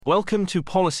Welcome to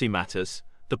Policy Matters,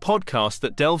 the podcast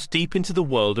that delves deep into the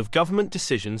world of government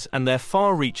decisions and their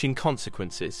far-reaching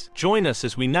consequences. Join us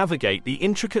as we navigate the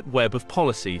intricate web of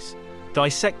policies,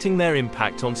 dissecting their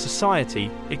impact on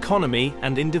society, economy,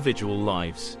 and individual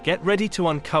lives. Get ready to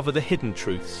uncover the hidden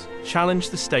truths, challenge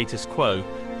the status quo,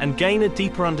 and gain a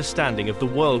deeper understanding of the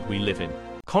world we live in.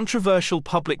 Controversial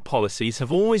public policies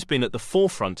have always been at the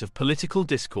forefront of political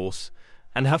discourse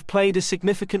and have played a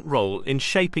significant role in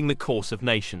shaping the course of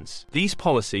nations. These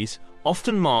policies,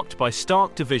 often marked by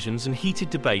stark divisions and heated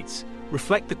debates,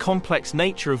 reflect the complex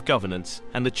nature of governance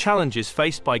and the challenges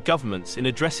faced by governments in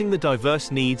addressing the diverse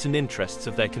needs and interests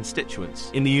of their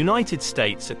constituents. In the United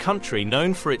States, a country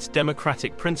known for its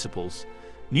democratic principles,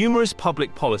 numerous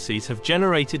public policies have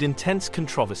generated intense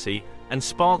controversy and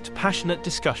sparked passionate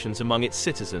discussions among its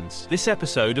citizens. This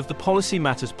episode of the Policy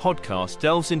Matters podcast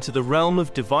delves into the realm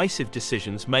of divisive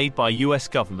decisions made by U.S.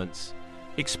 governments,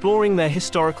 exploring their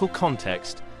historical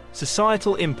context,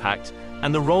 societal impact,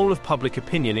 and the role of public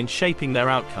opinion in shaping their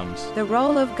outcomes. The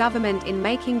role of government in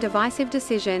making divisive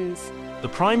decisions. The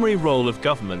primary role of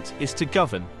government is to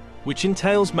govern, which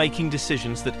entails making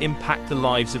decisions that impact the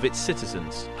lives of its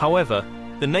citizens. However,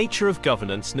 the nature of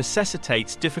governance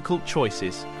necessitates difficult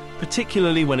choices,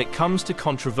 particularly when it comes to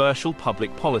controversial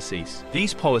public policies.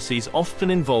 These policies often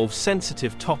involve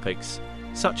sensitive topics,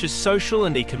 such as social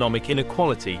and economic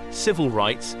inequality, civil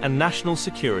rights, and national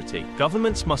security.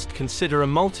 Governments must consider a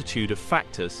multitude of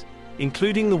factors,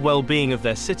 including the well-being of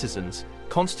their citizens,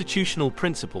 constitutional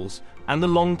principles, and the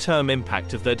long-term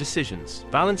impact of their decisions.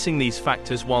 Balancing these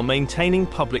factors while maintaining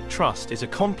public trust is a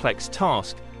complex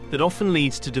task that often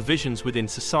leads to divisions within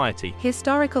society.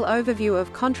 Historical overview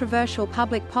of controversial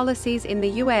public policies in the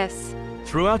U.S.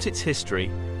 Throughout its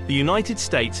history, the United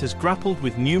States has grappled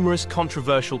with numerous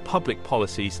controversial public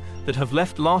policies that have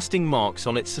left lasting marks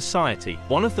on its society.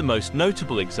 One of the most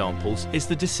notable examples is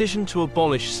the decision to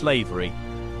abolish slavery,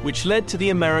 which led to the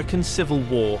American Civil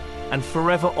War and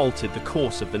forever altered the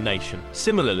course of the nation.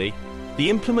 Similarly, the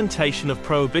implementation of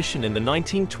prohibition in the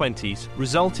 1920s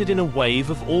resulted in a wave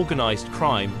of organized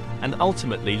crime and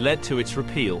ultimately led to its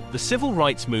repeal. The civil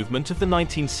rights movement of the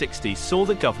 1960s saw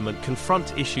the government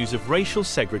confront issues of racial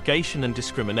segregation and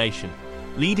discrimination,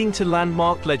 leading to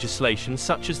landmark legislation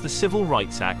such as the Civil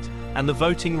Rights Act and the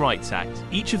Voting Rights Act.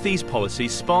 Each of these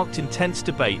policies sparked intense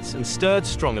debates and stirred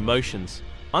strong emotions,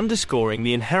 underscoring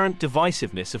the inherent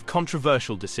divisiveness of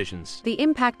controversial decisions. The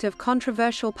impact of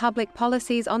controversial public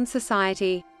policies on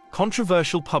society.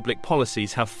 Controversial public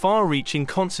policies have far-reaching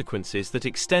consequences that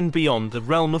extend beyond the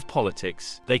realm of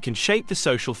politics. They can shape the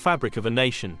social fabric of a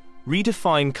nation,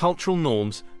 redefine cultural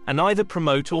norms, and either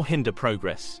promote or hinder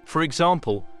progress. For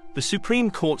example, the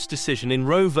Supreme Court's decision in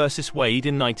Roe v. Wade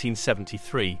in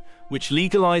 1973, which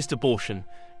legalized abortion,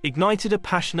 ignited a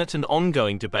passionate and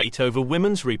ongoing debate over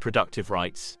women's reproductive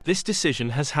rights. This decision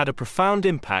has had a profound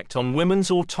impact on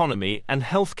women's autonomy and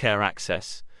healthcare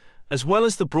access, as well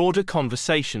as the broader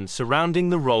conversation surrounding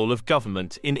the role of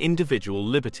government in individual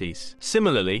liberties.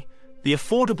 Similarly, the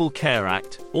Affordable Care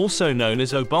Act, also known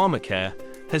as Obamacare,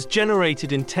 has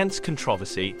generated intense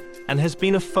controversy and has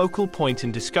been a focal point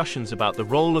in discussions about the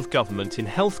role of government in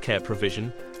healthcare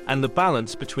provision and the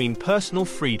balance between personal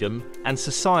freedom and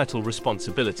societal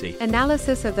responsibility.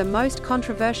 Analysis of the most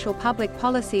controversial public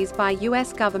policies by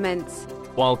U.S. governments.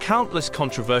 While countless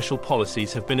controversial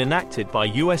policies have been enacted by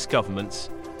U.S.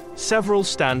 governments, several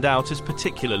stand out as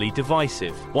particularly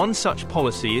divisive. One such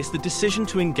policy is the decision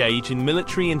to engage in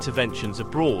military interventions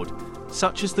abroad,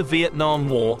 such as the Vietnam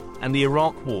War and the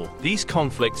Iraq War. These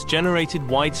conflicts generated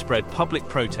widespread public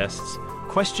protests,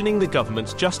 questioning the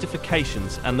government's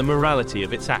justifications and the morality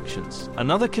of its actions.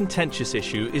 Another contentious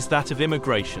issue is that of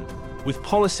immigration, with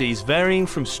policies varying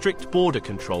from strict border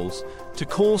controls to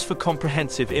calls for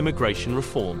comprehensive immigration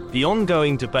reform. The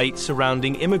ongoing debate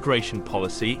surrounding immigration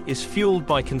policy is fueled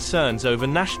by concerns over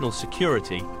national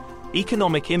security,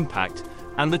 economic impact,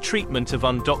 and the treatment of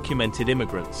undocumented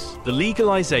immigrants. The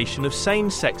legalization of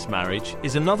same-sex marriage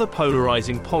is another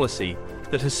polarizing policy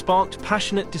that has sparked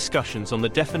passionate discussions on the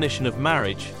definition of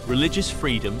marriage, religious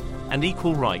freedom, and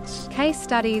equal rights. Case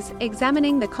studies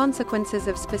examining the consequences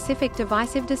of specific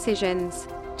divisive decisions.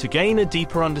 To gain a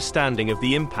deeper understanding of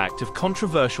the impact of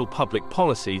controversial public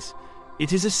policies,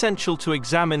 it is essential to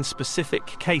examine specific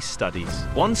case studies.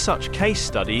 One such case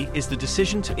study is the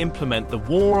decision to implement the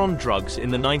war on drugs in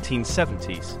the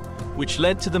 1970s, which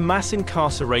led to the mass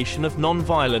incarceration of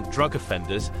non-violent drug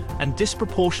offenders and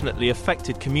disproportionately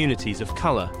affected communities of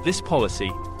color. This policy,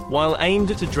 while aimed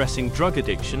at addressing drug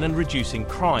addiction and reducing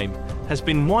crime, has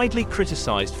been widely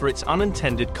criticized for its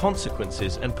unintended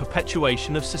consequences and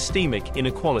perpetuation of systemic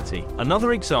inequality.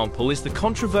 Another example is the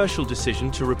controversial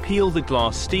decision to repeal the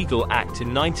Glass-Steagall Act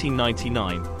in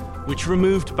 1999, which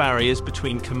removed barriers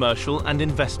between commercial and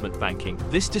investment banking.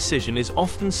 This decision is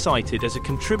often cited as a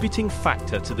contributing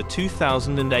factor to the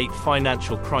 2008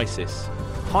 financial crisis,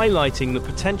 highlighting the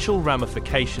potential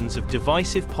ramifications of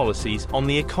divisive policies on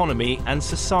the economy and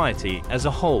society as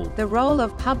a whole. The role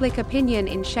of public opinion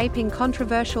in shaping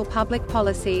controversial public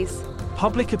policies.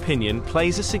 Public opinion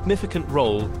plays a significant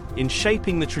role in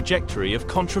shaping the trajectory of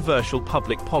controversial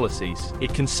public policies.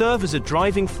 It can serve as a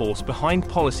driving force behind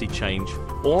policy change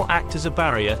or act as a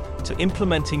barrier to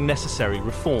implementing necessary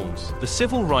reforms. The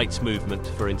civil rights movement,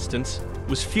 for instance,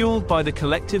 was fueled by the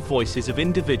collective voices of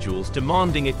individuals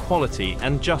demanding equality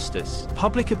and justice.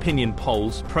 Public opinion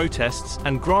polls, protests,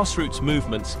 and grassroots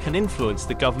movements can influence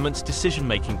the government's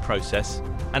decision-making process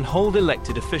and hold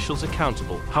elected officials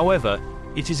accountable. However,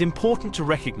 it is important to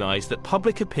recognize that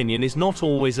public opinion is not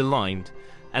always aligned,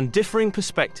 and differing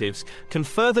perspectives can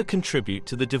further contribute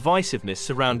to the divisiveness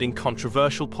surrounding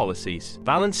controversial policies.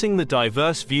 Balancing the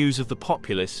diverse views of the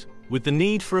populace with the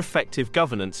need for effective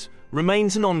governance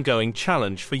remains an ongoing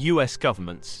challenge for U.S.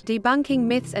 governments. Debunking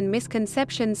myths and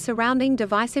misconceptions surrounding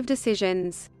divisive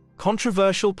decisions.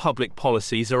 Controversial public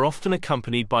policies are often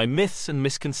accompanied by myths and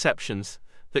misconceptions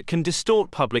that can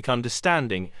distort public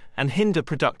understanding and hinder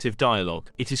productive dialogue.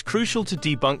 It is crucial to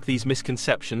debunk these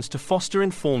misconceptions to foster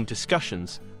informed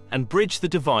discussions and bridge the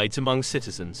divides among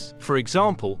citizens. For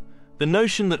example, the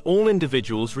notion that all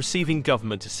individuals receiving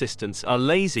government assistance are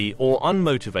lazy or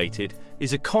unmotivated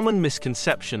is a common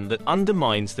misconception that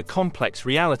undermines the complex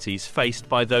realities faced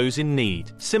by those in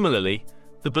need. Similarly,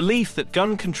 the belief that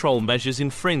gun control measures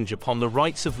infringe upon the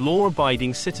rights of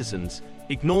law-abiding citizens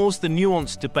ignores the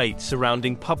nuanced debate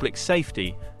surrounding public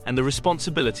safety and the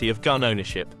responsibility of gun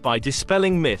ownership. By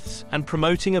dispelling myths and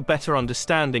promoting a better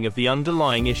understanding of the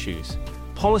underlying issues,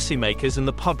 policymakers and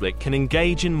the public can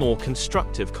engage in more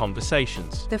constructive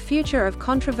conversations. The future of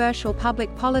controversial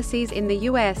public policies in the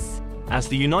U.S. As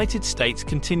the United States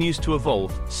continues to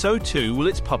evolve, so too will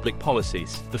its public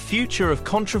policies. The future of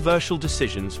controversial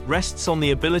decisions rests on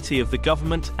the ability of the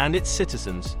government and its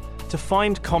citizens to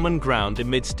find common ground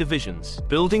amidst divisions.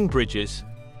 Building bridges,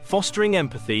 fostering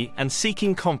empathy, and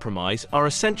seeking compromise are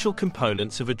essential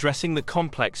components of addressing the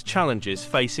complex challenges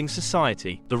facing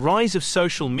society. The rise of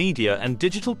social media and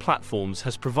digital platforms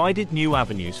has provided new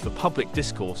avenues for public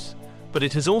discourse, but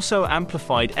it has also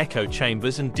amplified echo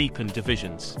chambers and deepened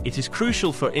divisions. It is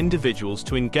crucial for individuals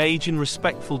to engage in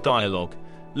respectful dialogue,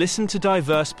 listen to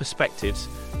diverse perspectives,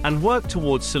 and work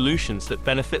towards solutions that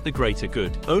benefit the greater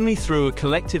good. Only through a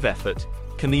collective effort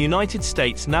can the United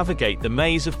States navigate the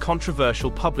maze of controversial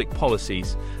public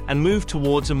policies and move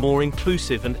towards a more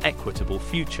inclusive and equitable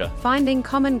future. Finding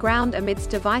common ground amidst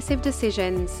divisive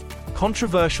decisions.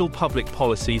 Controversial public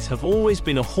policies have always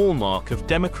been a hallmark of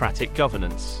democratic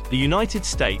governance. The United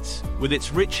States, with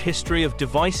its rich history of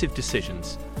divisive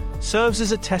decisions, serves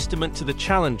as a testament to the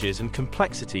challenges and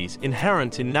complexities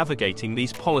inherent in navigating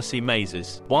these policy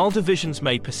mazes. While divisions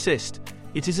may persist,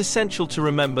 it is essential to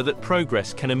remember that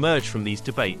progress can emerge from these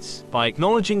debates. By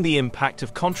acknowledging the impact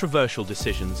of controversial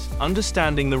decisions,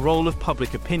 understanding the role of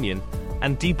public opinion,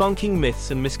 and debunking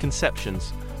myths and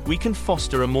misconceptions, we can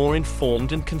foster a more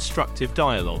informed and constructive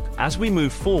dialogue. As we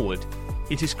move forward,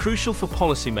 it is crucial for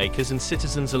policymakers and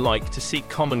citizens alike to seek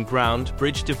common ground,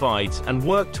 bridge divides, and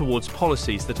work towards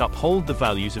policies that uphold the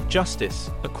values of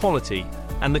justice, equality,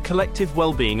 and the collective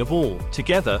well-being of all.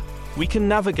 Together, we can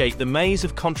navigate the maze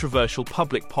of controversial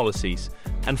public policies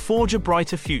and forge a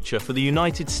brighter future for the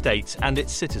United States and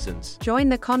its citizens. Join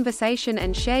the conversation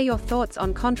and share your thoughts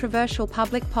on controversial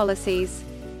public policies.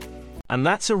 And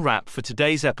that's a wrap for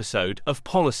today's episode of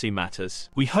Policy Matters.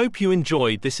 We hope you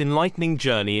enjoyed this enlightening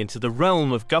journey into the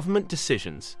realm of government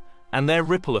decisions and their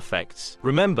ripple effects.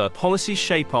 Remember, policies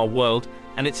shape our world,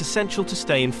 and it's essential to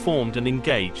stay informed and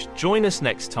engaged. Join us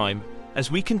next time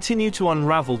as we continue to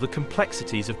unravel the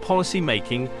complexities of policy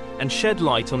making and shed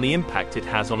light on the impact it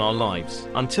has on our lives.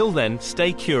 Until then,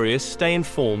 stay curious, stay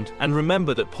informed, and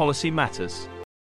remember that policy matters.